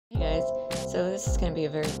So this is going to be a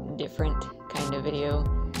very different kind of video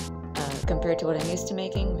compared to what I'm used to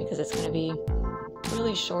making, because it's going to be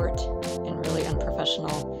really short and really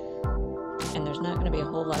unprofessional, and there's not going to be a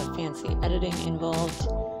whole lot of fancy editing involved,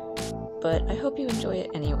 but I hope you enjoy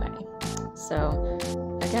it anyway. So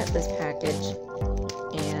I got this package,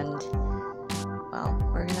 and well,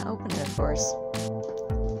 we're going to open it, of course.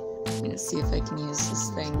 I'm going to see if I can use this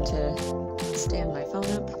thing to stand my phone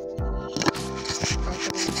up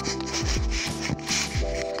properly.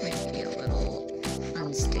 Might be a little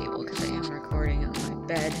unstable because I am recording on my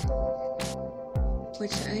bed,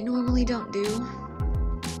 which I normally don't do,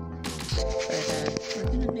 but we're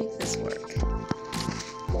gonna make this work.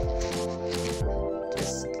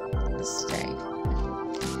 Just stay.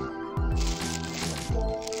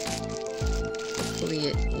 Hopefully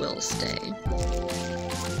it will stay.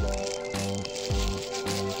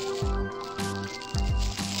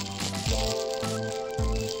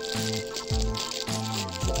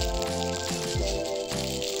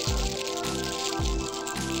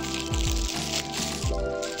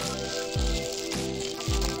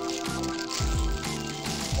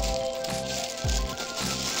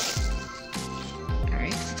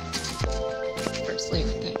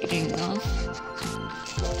 Packaging off.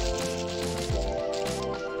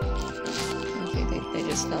 Okay, they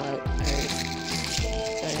just fell out. Alright.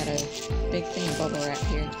 So I got a big thing of bubble wrap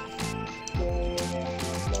here.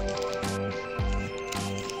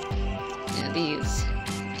 Now these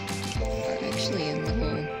are actually in the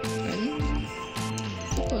little... Are they?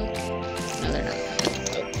 Look. No, they're not.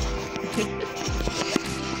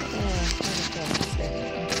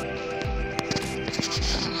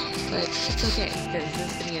 But it's okay, because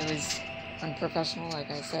this video is unprofessional, like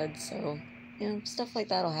I said, so, you know, stuff like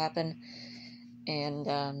that'll happen, and,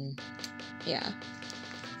 yeah.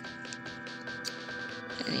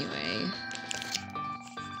 Anyway.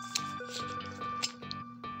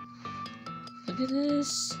 Look at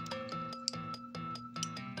this.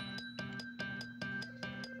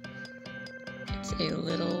 It's a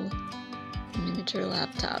little miniature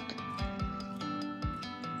laptop.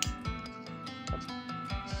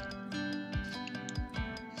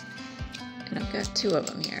 And I've got two of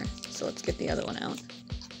them here, so let's get the other one out.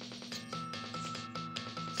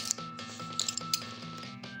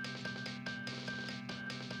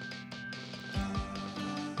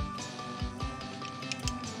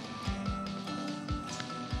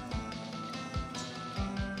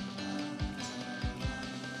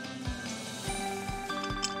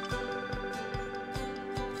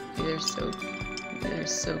 They're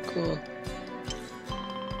so cool.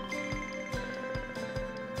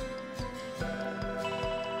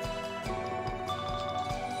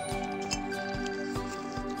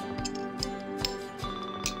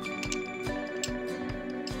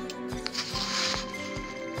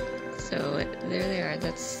 So there they are.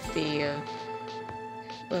 That's the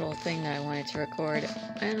little thing that I wanted to record.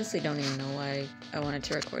 I honestly don't even know why I wanted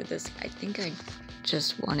to record this. I think I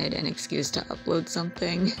just wanted an excuse to upload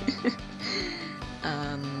something.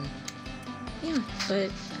 Yeah,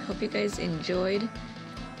 but I hope you guys enjoyed.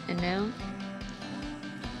 And now,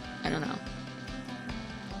 I don't know.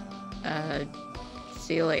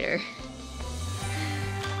 See you later.